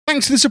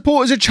Thanks to the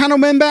support as a channel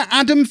member,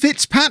 Adam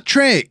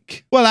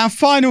Fitzpatrick. Well, our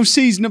final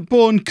season at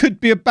Bourne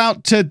could be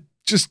about to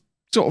just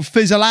sort of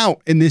fizzle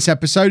out in this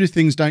episode if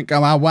things don't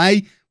go our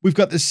way. We've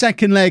got the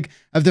second leg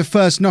of the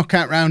first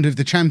knockout round of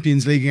the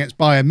Champions League against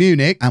Bayern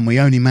Munich, and we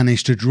only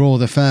managed to draw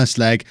the first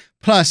leg,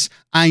 plus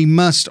a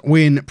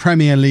must-win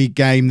Premier League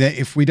game that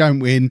if we don't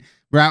win,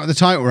 we're out of the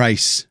title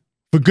race.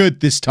 For good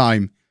this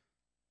time.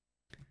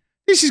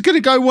 This is going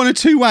to go one of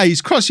two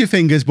ways. Cross your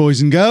fingers,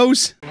 boys and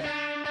girls.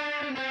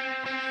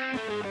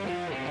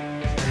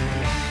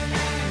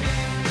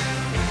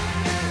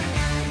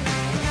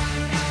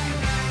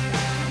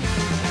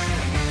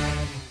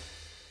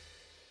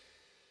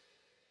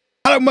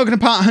 Hello and welcome to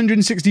part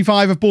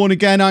 165 of Bourne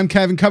Again. I'm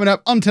Kevin. Coming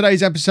up on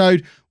today's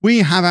episode, we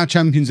have our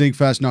Champions League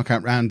first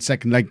knockout round,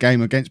 second leg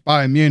game against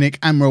Bayern Munich,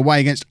 and we're away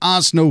against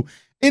Arsenal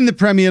in the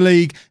Premier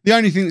League. The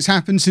only thing that's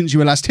happened since you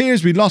were last here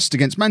is we lost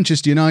against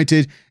Manchester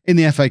United in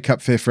the FA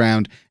Cup fifth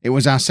round. It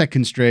was our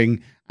second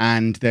string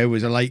and there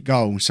was a late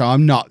goal, so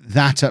I'm not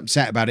that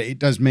upset about it. It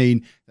does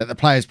mean that the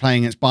players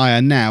playing against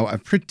Bayern now are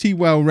pretty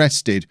well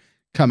rested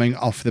coming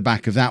off the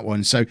back of that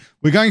one. So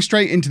we're going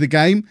straight into the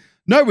game.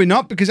 No, we're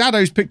not, because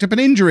Addo's picked up an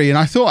injury and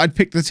I thought I'd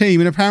pick the team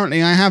and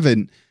apparently I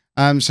haven't.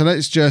 So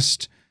let's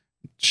just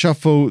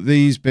shuffle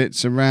these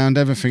bits around.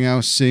 Everything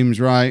else seems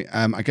right.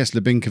 I guess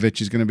Lebinkovic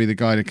is going to be the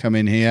guy to come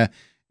in here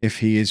if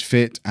he is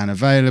fit and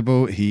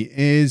available. He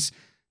is.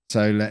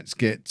 So let's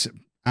get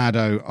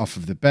Addo off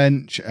of the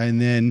bench.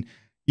 And then,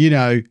 you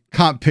know,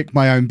 can't pick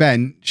my own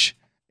bench.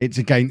 It's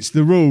against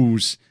the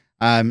rules.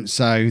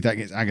 So that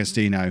gets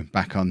Agostino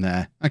back on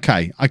there.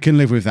 Okay, I can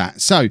live with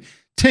that. So,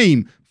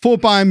 team for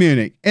Bayern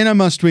Munich in a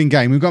must-win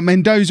game. We've got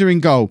Mendoza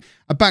in goal.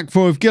 A back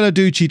four of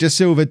Guiladucci, Da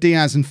Silva,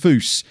 Diaz and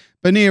Foose.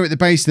 Bonilla at the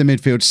base of the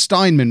midfield.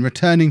 Steinman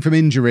returning from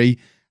injury.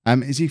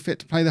 Is he fit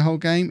to play the whole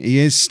game? He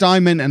is.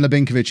 Steinman and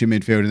Lebinkovic in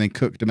midfield, and then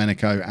Cook,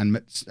 Domenico and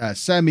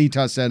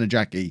Sermitar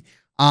Cernajacki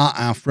are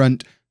our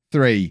front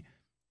three.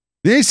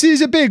 This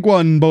is a big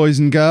one, boys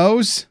and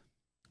girls.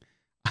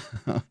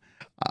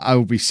 I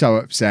will be so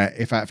upset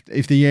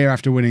if the year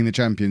after winning the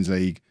Champions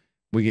League,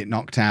 we get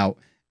knocked out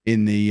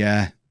in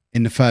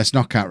the first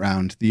knockout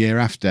round the year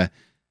after.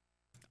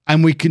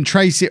 And we can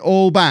trace it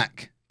all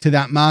back to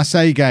that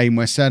Marseille game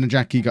where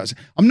Cernajacki got...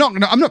 I'm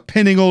not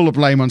pinning all the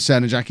blame on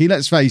Cernajacki.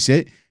 Let's face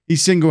it. He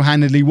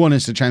single-handedly won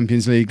us the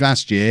Champions League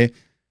last year.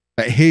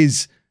 But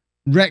his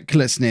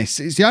recklessness,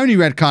 it's the only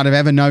red card I've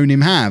ever known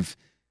him have.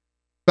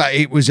 But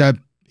it was a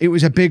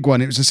big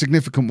one. It was a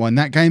significant one.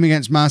 That game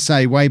against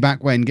Marseille way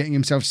back when, getting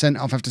himself sent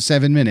off after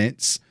 7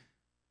 minutes.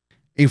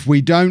 If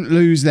we don't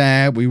lose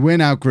there, we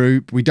win our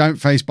group, we don't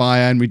face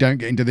Bayern, we don't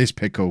get into this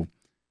pickle.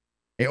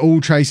 It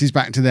all traces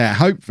back to there.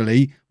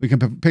 Hopefully, we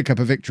can pick up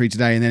a victory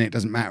today and then it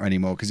doesn't matter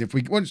anymore. Because if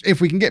we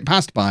can get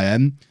past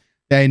Bayern,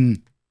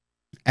 then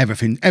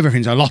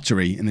everything's a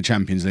lottery in the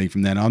Champions League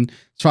from then on.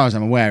 As far as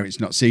I'm aware, it's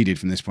not seeded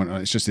from this point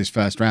on. It's just this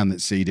first round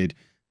that's seeded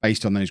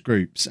based on those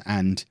groups.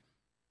 And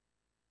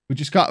we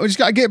just got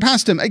to get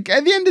past them. At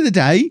the end of the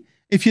day,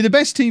 if you're the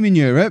best team in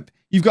Europe,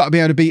 you've got to be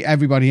able to beat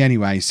everybody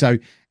anyway. So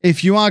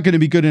if you are going to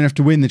be good enough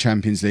to win the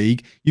Champions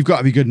League, you've got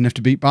to be good enough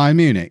to beat Bayern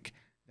Munich.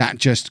 That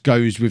just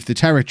goes with the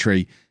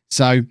territory.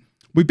 So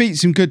we beat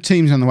some good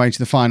teams on the way to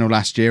the final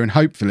last year, and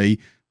hopefully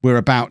we're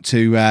about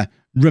to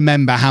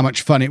remember how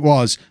much fun it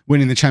was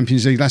winning the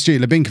Champions League last year.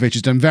 Lebinkovic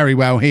has done very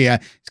well here.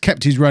 He's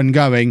kept his run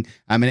going,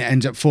 and it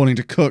ends up falling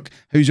to Cook,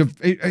 who's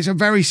a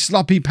very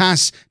sloppy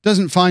pass,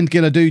 doesn't find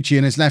Guiladucci,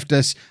 and has left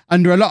us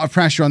under a lot of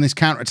pressure on this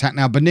counter-attack.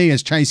 Now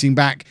Bonilla's chasing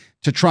back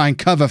to try and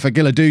cover for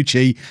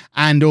Guiladucci,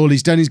 and all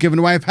he's done is given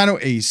away a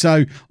penalty.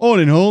 So all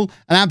in all,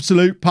 an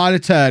absolute pile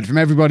of turd from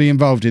everybody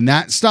involved in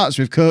that. Starts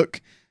with Cook,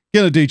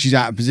 Guiladucci's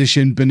out of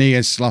position,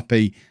 Bonilla's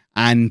sloppy,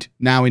 and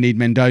now we need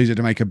Mendoza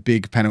to make a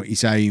big penalty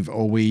save,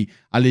 or we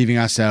are leaving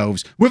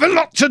ourselves with a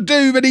lot to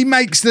do, but he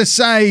makes the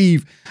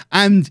save.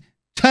 And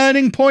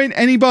turning point,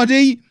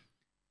 anybody?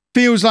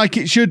 Feels like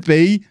it should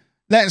be.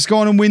 Let's go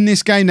on and win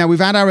this game now. We've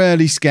had our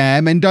early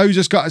scare.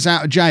 Mendoza's got us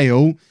out of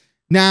jail.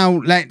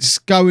 Now let's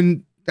go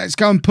and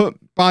put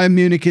Bayern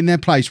Munich in their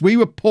place. We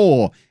were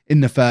poor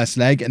in the first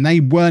leg and they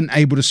weren't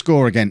able to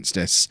score against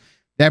us.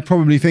 They're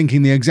probably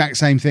thinking the exact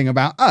same thing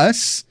about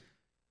us,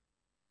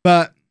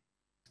 but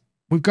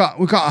we've got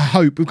to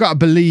hope. We've got to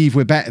believe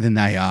we're better than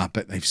they are,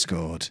 but they've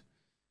scored.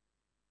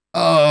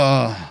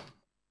 I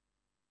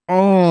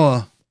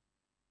don't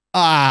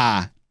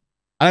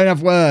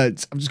have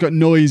words. I've just got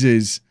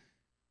noises.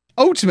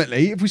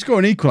 Ultimately, if we score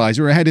an equaliser,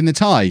 we're ahead in the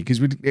tie because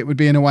it would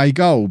be an away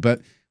goal,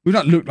 but we've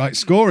not looked like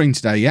scoring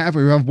today yet, have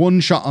we? We have one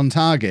shot on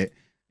target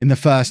in the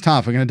first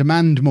half. We're going to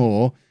demand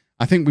more.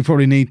 I think we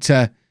probably need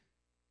to,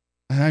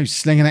 I don't know,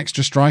 sling an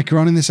extra striker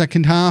on in the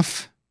second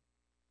half.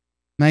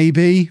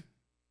 Maybe.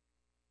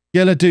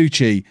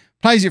 Guiladucci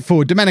plays it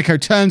forward. Domenico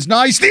turns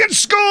nicely and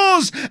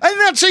scores! And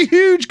that's a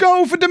huge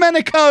goal for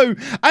Domenico.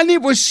 And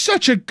it was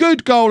such a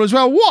good goal as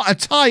well. What a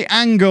tight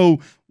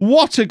angle.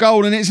 What a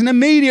goal. And it's an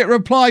immediate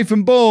reply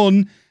from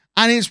Bourne.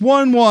 And it's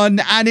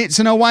 1-1 and it's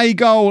an away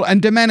goal.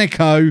 And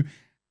Domenico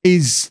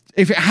is,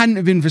 if it hadn't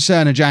have been for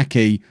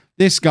Cernajacki,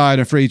 this guy on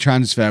a free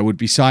transfer would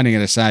be signing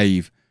at a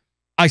save.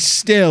 I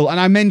still, and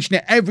I mention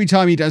it every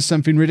time he does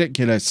something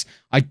ridiculous,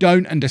 I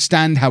don't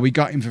understand how we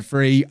got him for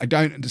free. I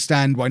don't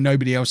understand why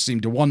nobody else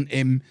seemed to want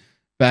him,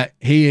 but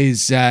he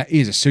is a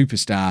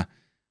superstar,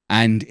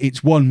 and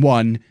it's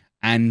 1-1,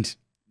 and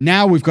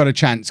now we've got a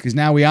chance because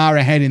now we are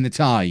ahead in the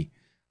tie,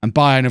 and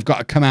Bayern have got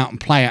to come out and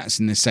play at us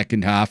in the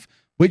second half,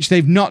 which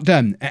they've not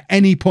done at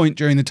any point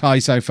during the tie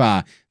so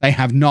far. They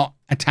have not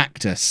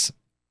attacked us.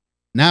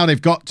 Now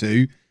they've got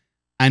to,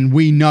 and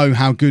we know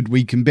how good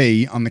we can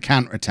be on the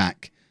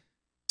counter-attack.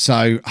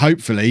 So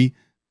hopefully,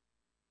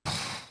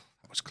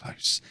 that was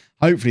close.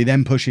 Hopefully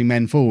them pushing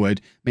men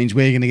forward means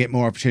we're going to get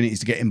more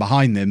opportunities to get in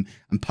behind them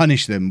and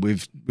punish them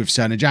with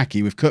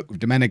Cernajacki, with Cook, with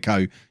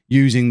Domenico,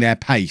 using their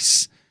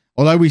pace.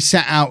 Although we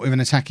set out with an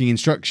attacking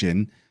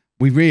instruction,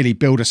 we really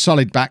build a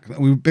solid back,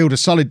 we build a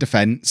solid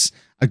defence,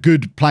 a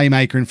good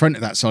playmaker in front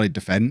of that solid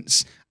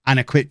defence, and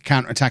a quick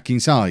counter-attacking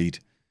side.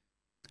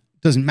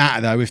 Doesn't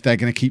matter, though, if they're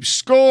going to keep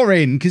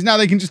scoring, because now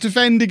they can just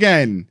defend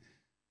again.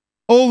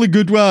 All the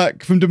good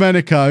work from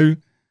Domenico,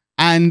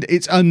 and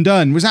it's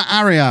undone. Was that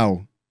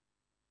Ariel?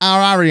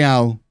 Our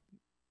Ariel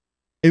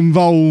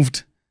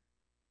involved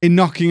in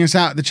knocking us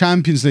out of the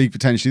Champions League,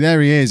 potentially.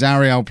 There he is,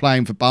 Ariel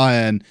playing for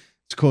Bayern.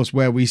 It's, of course,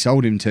 where we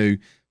sold him to.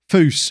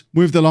 Foos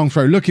with the long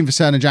throw, looking for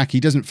Cernajacki,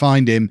 doesn't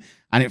find him,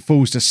 and it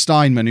falls to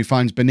Steinman, who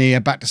finds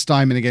Bonilla. Back to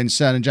Steinman again,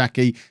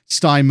 Cernajacki.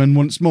 Steinman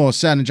once more,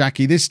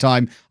 Cernajacki this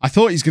time. I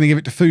thought he's going to give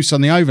it to Foos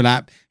on the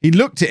overlap. He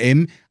looked at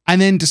him and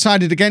then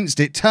decided against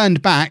it,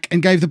 turned back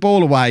and gave the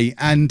ball away,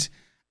 and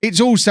it's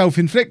all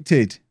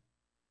self-inflicted.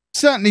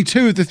 Certainly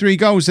 2 of the 3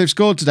 goals they've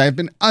scored today have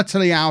been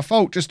utterly our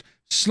fault, just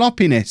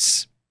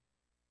sloppiness.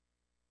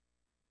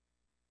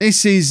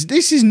 This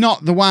is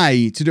not the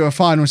way to do a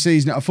final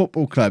season at a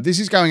football club. This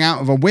is going out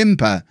with a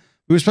whimper.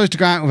 We were supposed to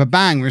go out with a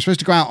bang. We were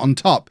supposed to go out on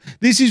top.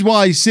 This is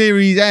why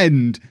series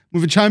end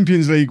with a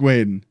Champions League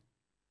win.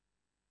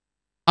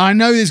 I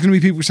know there's going to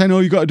be people saying, oh,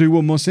 you've got to do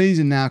one more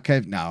season now,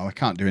 Kev. No, I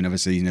can't do another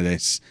season of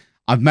this.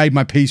 I've made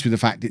my peace with the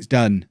fact it's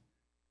done.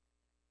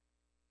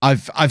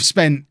 I've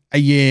spent a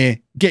year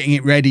getting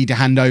it ready to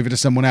hand over to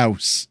someone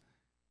else.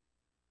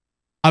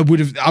 I would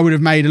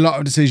have made a lot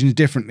of decisions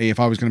differently if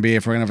I was going to be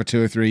here for another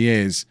 2 or 3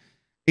 years.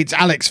 It's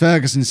Alex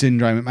Ferguson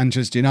syndrome at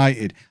Manchester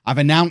United. I've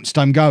announced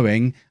I'm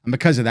going, and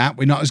because of that,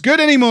 we're not as good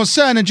anymore.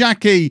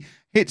 Cernajacki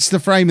hits the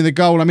frame of the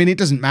goal. I mean, it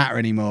doesn't matter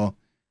anymore.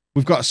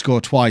 We've got to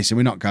score twice, and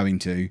we're not going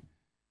to.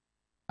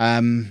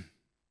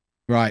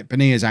 Right,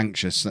 Bonilla's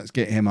anxious. Let's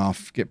get him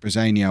off. Get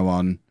Brazenio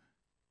on.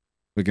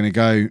 We're going to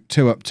go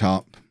 2 up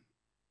top.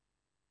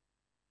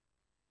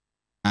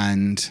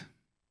 And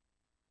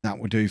that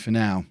will do for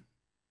now.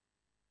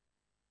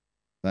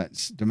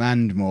 Let's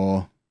demand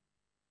more.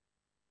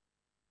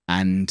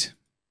 And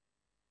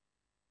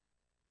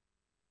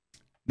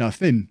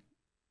nothing.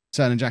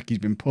 Cernajacki's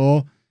been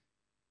poor.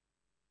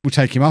 We'll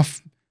take him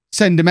off.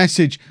 Send a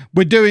message.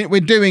 We're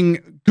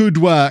doing good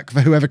work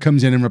for whoever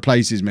comes in and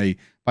replaces me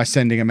by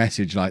sending a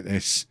message like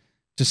this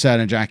to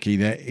Cernajacki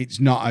that it's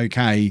not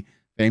okay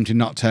for him to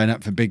not turn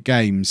up for big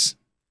games.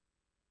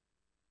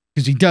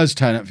 Because he does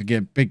turn up for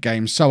big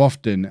games so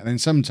often, and then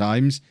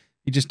sometimes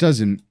he just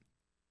doesn't.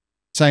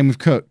 Same with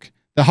Cook.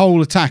 The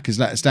whole attack has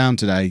let us down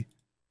today,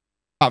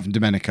 apart from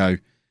Domenico.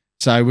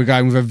 So we're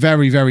going with a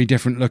very, very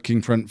different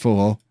looking front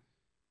 4.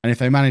 And if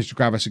they manage to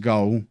grab us a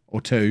goal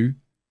or 2,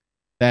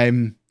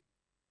 then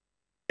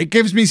it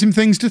gives me some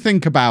things to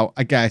think about,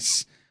 I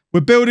guess.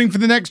 We're building for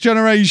the next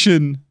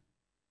generation.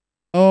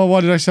 Oh,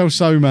 why did I sell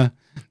Soma?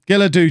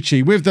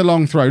 Giladucci with the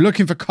long throw,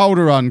 looking for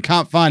Calderon.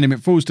 Can't find him.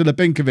 It falls to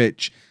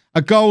Labinkovic.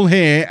 A goal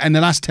here, and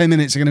the last 10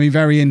 minutes are going to be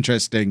very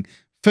interesting.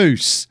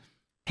 Foos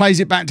plays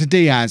it back to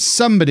Diaz.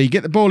 Somebody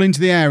get the ball into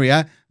the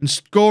area and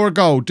score a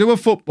goal. Do a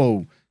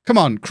football. Come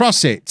on,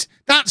 cross it.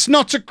 That's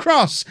not a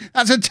cross.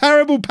 That's a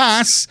terrible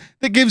pass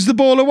that gives the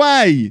ball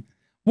away.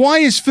 Why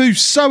is Foos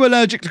so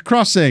allergic to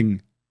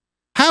crossing?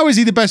 How is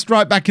he the best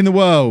right back in the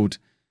world?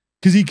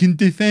 Because he can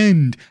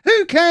defend.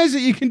 Who cares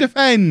that you can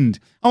defend?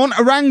 I want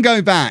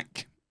Arango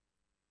back.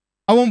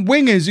 I want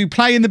wingers who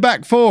play in the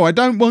back 4. I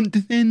don't want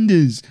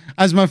defenders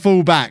as my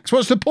full-backs.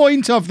 What's the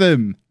point of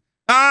them?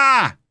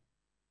 Ah!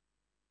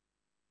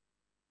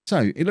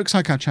 So, it looks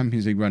like our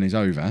Champions League run is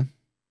over.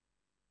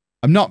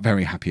 I'm not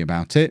very happy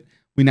about it.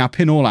 We now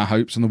pin all our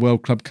hopes on the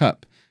World Club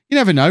Cup. You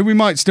never know, we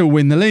might still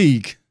win the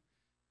league.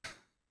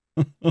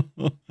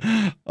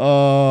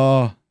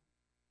 Oh,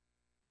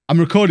 I'm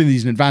recording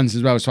these in advance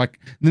as well, so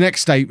the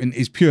next statement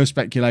is pure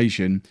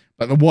speculation,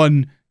 but the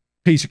one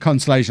piece of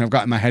consolation I've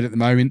got in my head at the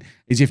moment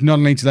is if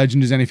non-League to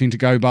Legend is anything to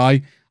go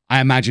by, I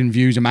imagine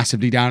views are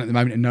massively down at the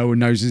moment and no one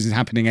knows this is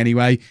happening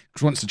anyway,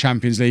 because once the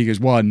Champions League has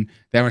won,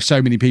 there are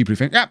so many people who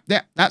think,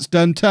 yeah, that's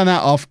done, turn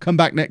that off, come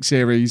back next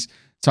series.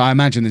 So I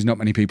imagine there's not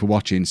many people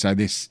watching, so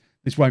this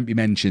won't be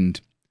mentioned.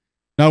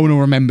 No one will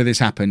remember this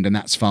happened, and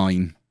that's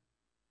fine.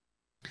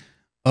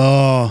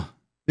 Oh,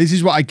 this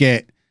is what I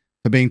get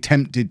for being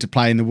tempted to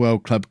play in the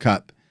World Club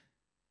Cup.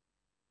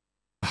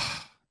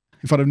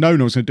 If I'd have known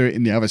I was going to do it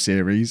in the other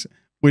series,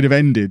 we'd have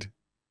ended.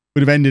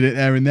 We'd have ended it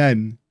there and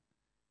then.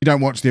 You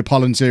don't watch the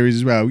Apollon series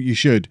as well? You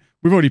should.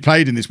 We've already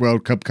played in this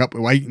World Cup we're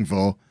waiting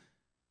for.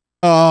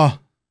 Oh.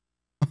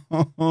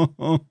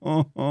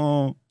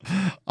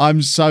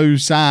 I'm so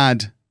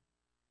sad.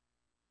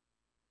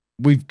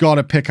 We've got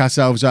to pick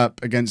ourselves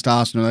up against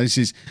Arsenal. This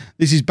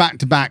is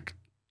back-to-back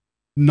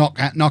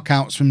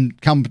knockouts from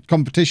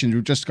competitions.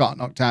 We've just got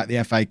knocked out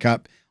the FA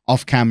Cup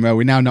off camera.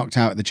 We're now knocked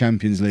out at the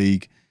Champions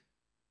League.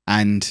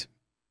 And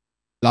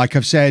like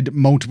I've said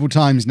multiple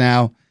times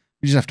now,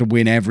 we just have to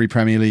win every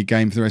Premier League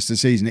game for the rest of the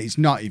season. It's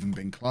not even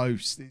been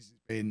close. This has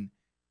been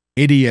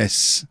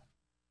hideous.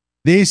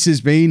 This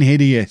has been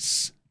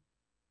hideous.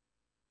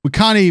 We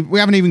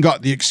haven't even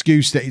got the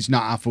excuse that it's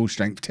not our full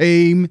strength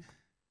team.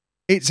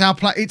 It's our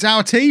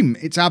team.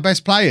 It's our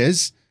best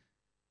players.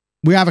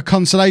 We have a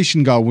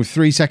consolation goal with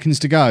 3 seconds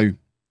to go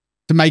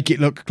to make it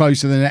look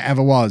closer than it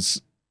ever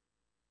was.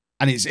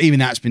 And even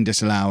that's been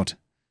disallowed.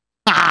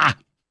 Ha!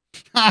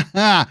 Ha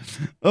ha!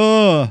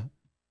 Oh,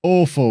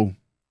 awful.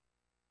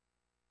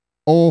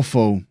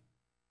 Awful.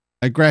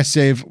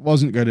 Aggressive.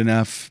 Wasn't good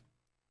enough.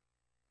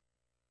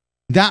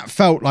 That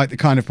felt like the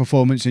kind of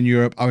performance in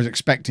Europe I was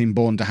expecting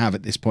Bourne to have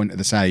at this point of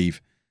the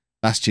save.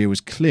 Last year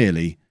was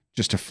clearly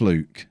just a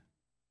fluke.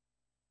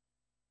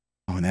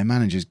 Oh, and their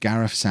manager's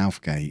Gareth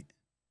Southgate.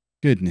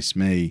 Goodness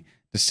me.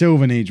 De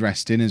Silva needs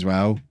resting as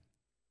well.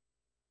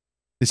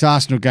 This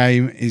Arsenal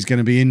game is going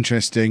to be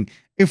interesting.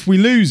 If we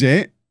lose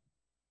it,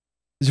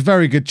 there's a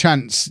very good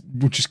chance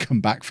we'll just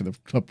come back for the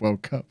Club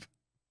World Cup.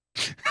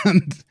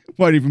 And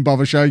won't even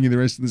bother showing you the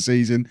rest of the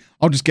season.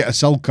 I'll just get a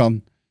sulk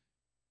on.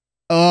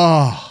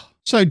 Oh.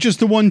 So just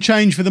the one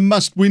change for the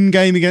must-win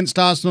game against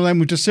Arsenal then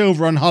with De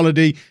Silva on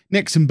holiday.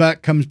 Nixon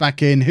Burke comes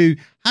back in, who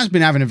has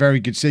been having a very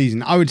good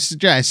season. I would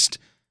suggest,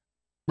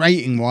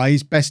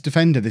 rating-wise, best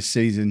defender this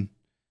season.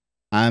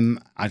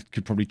 I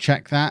could probably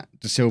check that.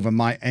 De Silva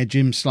might edge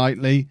him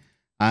slightly.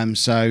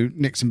 So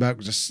Nixon Burke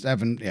was a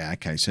 7. Yeah,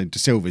 okay, so De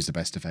Silva is the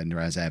best defender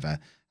as ever.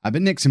 But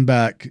Nixon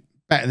Burke,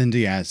 better than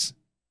Diaz.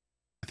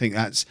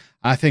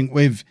 I think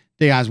with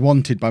Diaz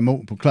wanted by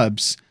multiple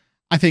clubs,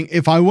 I think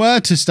if I were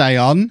to stay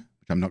on,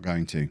 I'm not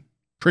going to.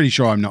 Pretty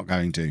sure I'm not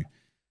going to.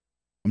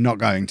 I'm not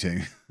going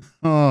to.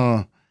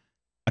 Oh,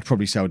 I'd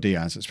probably sell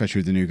Diaz, especially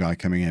with the new guy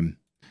coming in.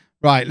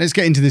 Right, let's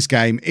get into this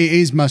game. It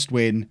is must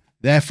win.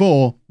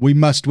 Therefore, we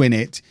must win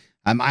it.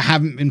 I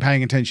haven't been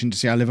paying attention to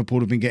see how Liverpool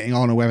have been getting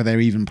on or whether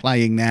they're even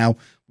playing now.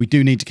 We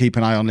do need to keep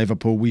an eye on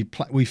Liverpool.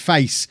 We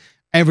face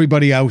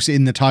everybody else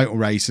in the title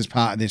race as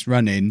part of this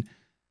run-in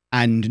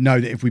and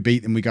know that if we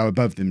beat them, we go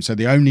above them. So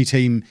the only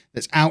team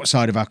that's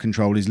outside of our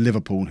control is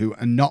Liverpool, who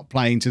are not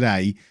playing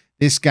today.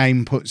 This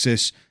game puts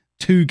us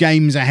 2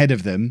 games ahead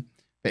of them.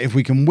 But if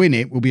we can win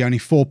it, we'll be only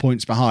 4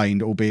 points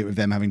behind, albeit with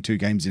them having 2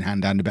 games in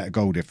hand and a better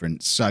goal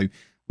difference. So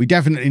we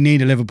definitely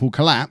need a Liverpool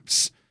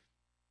collapse.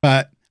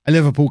 But a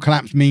Liverpool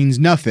collapse means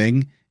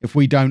nothing if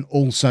we don't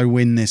also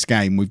win this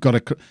game. We've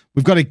got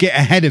to get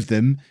ahead of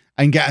them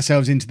and get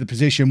ourselves into the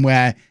position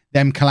where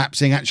them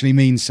collapsing actually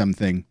means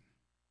something.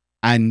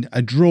 And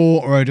a draw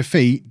or a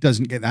defeat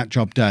doesn't get that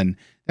job done.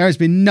 There has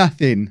been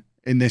nothing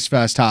in this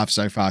first half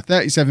so far.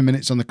 37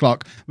 minutes on the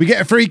clock. We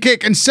get a free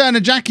kick and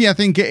Cerna Jackie, I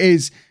think it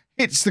is,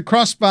 hits the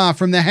crossbar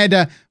from the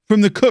header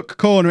from the Cook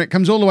corner. It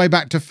comes all the way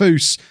back to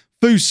Foose.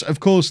 Foose, of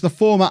course, the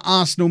former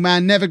Arsenal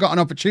man, never got an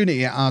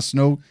opportunity at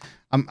Arsenal.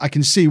 I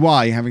can see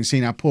why, having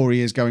seen how poor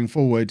he is going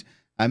forward.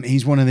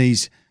 He's one of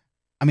these,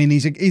 I mean,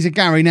 he's a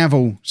Gary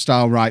Neville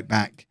style right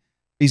back.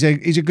 He's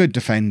a good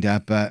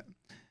defender, but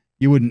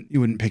you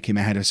wouldn't pick him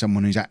ahead of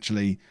someone who's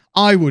actually,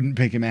 I wouldn't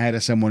pick him ahead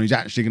of someone who's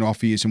actually going to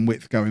offer you some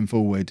width going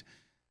forward.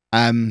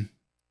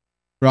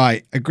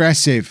 Right,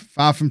 aggressive,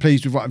 far from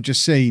pleased with what I've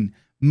just seen.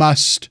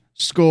 Must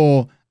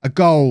score a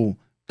goal.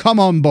 Come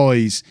on,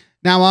 boys.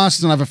 Now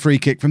Arsenal have a free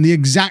kick from the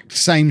exact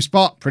same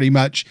spot, pretty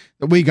much,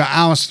 that we got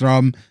ours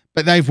from,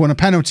 but they've won a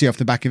penalty off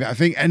the back of it, I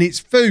think, and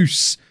it's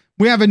Foose.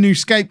 We have a new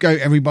scapegoat,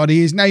 everybody.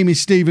 His name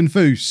is Stephen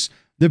Foose,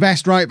 the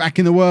best right back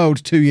in the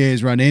world 2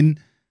 years running,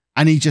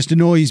 and he just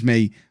annoys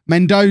me.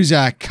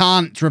 Mendoza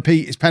can't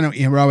repeat his penalty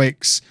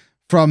heroics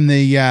from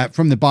the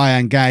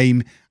Bayern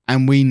game,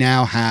 and we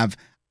now have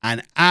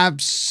an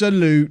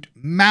absolute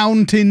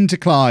mountain to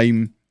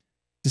climb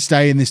to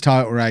stay in this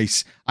title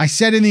race. I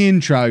said in the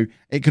intro,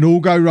 it could all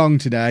go wrong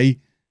today.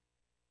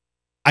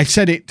 I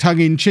said it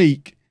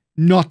tongue-in-cheek,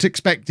 not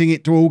expecting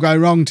it to all go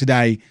wrong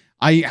today.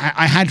 I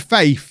had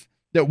faith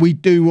that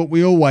we'd do what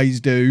we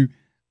always do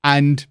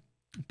and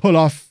pull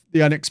off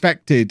the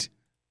unexpected.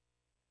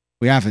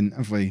 We haven't,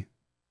 have we?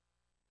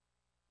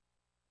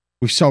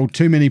 We've sold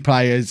too many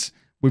players.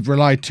 We've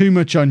relied too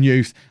much on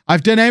youth.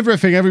 I've done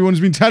everything everyone's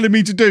been telling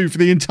me to do for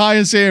the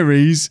entire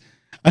series,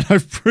 and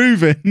I've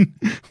proven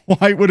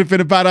why it would have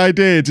been a bad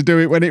idea to do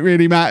it when it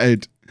really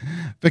mattered.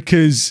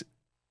 Because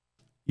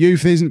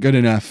youth isn't good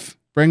enough.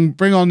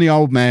 Bring on the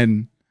old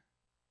men.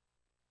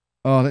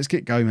 Oh, let's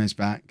get Gomez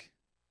back.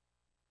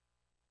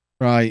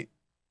 Right.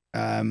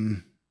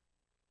 That'll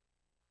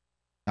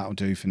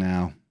do for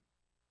now.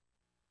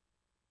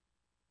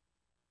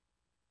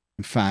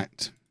 In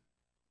fact,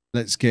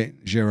 let's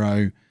get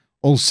Giroud,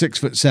 all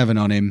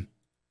 6'7" on him.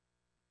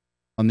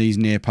 on these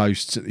near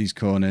posts at these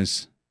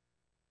corners.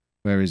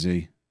 Where is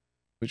he?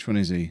 Which one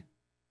is he?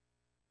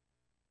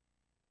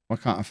 Why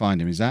can't I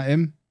find him? Is that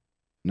him?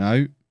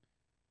 No.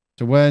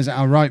 So where's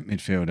our right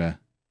midfielder?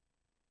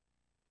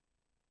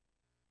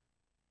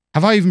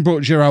 Have I even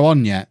brought Giroud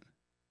on yet?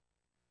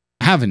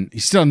 I haven't.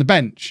 He's still on the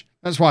bench.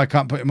 That's why I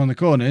can't put him on the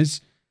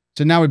corners.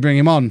 So now we bring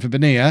him on for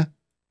Bonilla.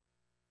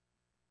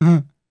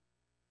 I've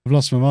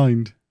lost my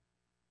mind.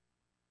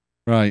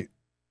 Right.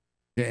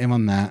 Get him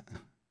on that.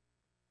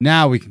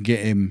 Now we can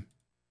get him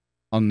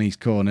on these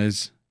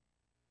corners.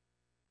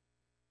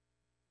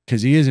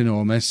 Because he is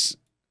enormous.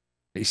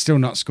 But he's still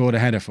not scored a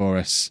header for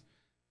us.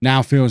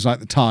 Now feels like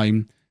the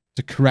time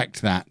to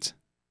correct that.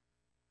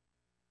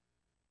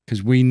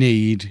 Because we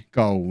need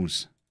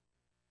goals.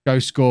 Go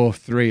score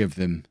 3 of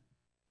them.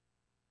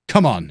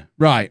 Come on.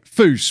 Right.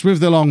 Foose with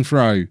the long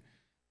throw.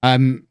 I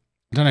don't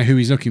know who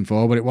he's looking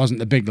for, but it wasn't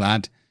the big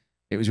lad.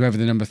 It was whoever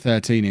the number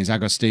 13 is,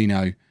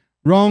 Agostino.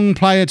 Wrong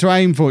player to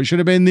aim for. It should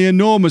have been the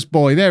enormous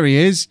boy. There he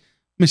is.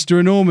 Mr.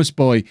 Enormous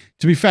Boy.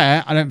 To be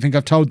fair, I don't think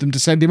I've told them to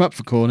send him up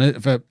for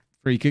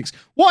free kicks.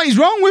 What is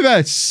wrong with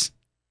us?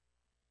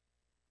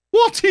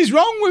 What is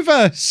wrong with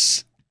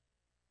us?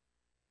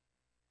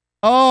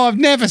 Oh, I've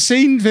never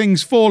seen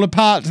things fall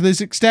apart to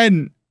this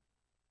extent.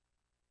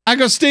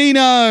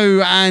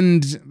 Agostino!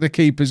 And the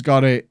keeper's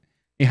got it.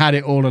 He had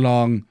it all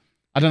along.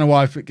 I don't know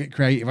why I get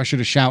creative. I should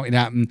have shouted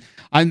at them.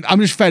 I'm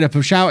just fed up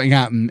of shouting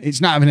at them.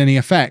 It's not having any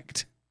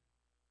effect.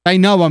 They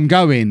know I'm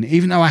going,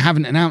 even though I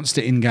haven't announced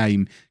it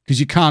in-game, because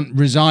you can't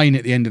resign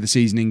at the end of the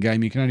season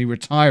in-game. You can only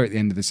retire at the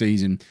end of the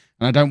season.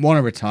 And I don't want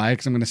to retire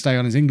because I'm going to stay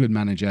on as England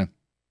manager.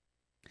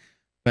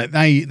 But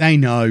they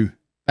know.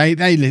 They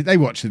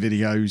watch the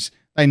videos.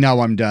 They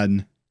know I'm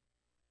done.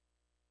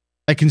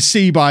 They can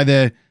see by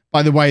the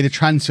way the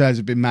transfers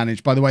have been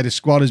managed, by the way the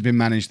squad has been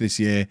managed this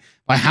year,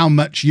 by how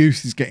much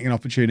youth is getting an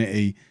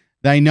opportunity.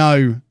 They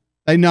know.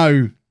 They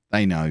know.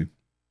 They know.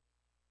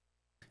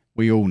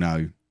 We all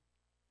know.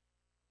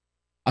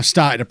 I've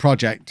started a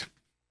project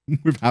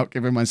without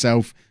giving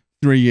myself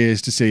 3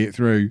 years to see it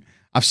through.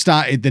 I've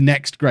started the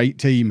next great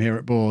team here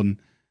at Bourne,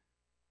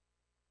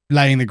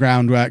 laying the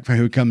groundwork for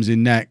who comes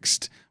in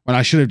next, when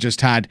I should have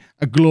just had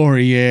a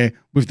glory year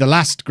with the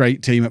last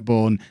great team at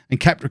Bourne and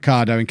kept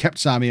Ricardo and kept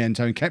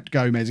Sarmiento and kept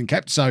Gomez and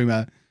kept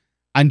Soma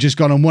and just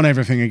gone and won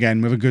everything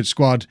again with a good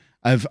squad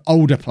of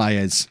older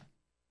players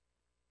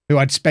who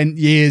I'd spent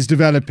years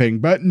developing.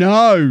 But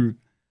no,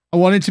 I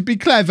wanted to be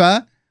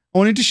clever. I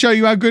wanted to show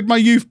you how good my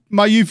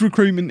youth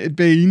recruitment had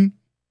been.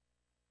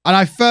 And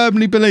I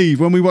firmly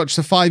believe when we watch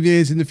the 5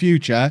 years in the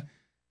future,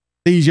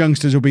 these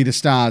youngsters will be the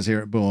stars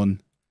here at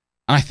Bourne.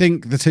 I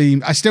think the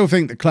team, I still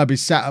think the club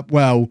is set up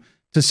well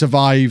to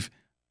survive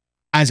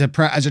as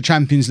a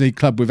Champions League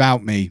club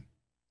without me.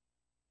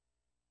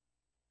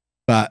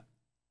 But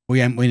we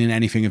ain't winning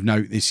anything of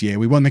note this year.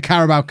 We won the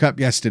Carabao Cup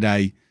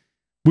yesterday.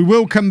 We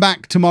will come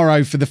back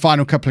tomorrow for the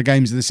final couple of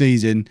games of the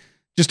season,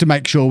 just to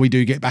make sure we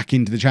do get back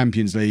into the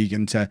Champions League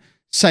and to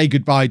say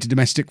goodbye to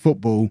domestic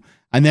football.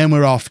 And then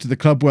we're off to the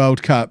Club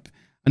World Cup.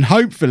 And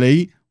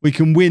hopefully we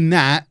can win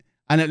that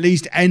and at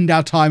least end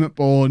our time at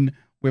Bourne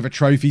with a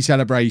trophy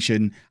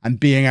celebration and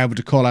being able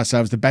to call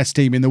ourselves the best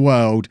team in the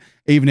world,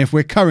 even if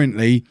we're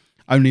currently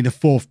only the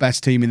 4th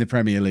best team in the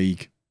Premier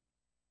League.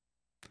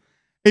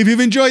 If you've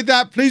enjoyed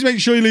that, please make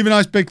sure you leave a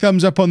nice big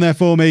thumbs up on there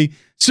for me.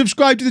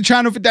 Subscribe to the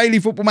channel for daily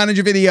Football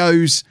Manager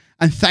videos.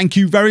 And thank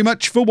you very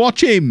much for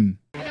watching.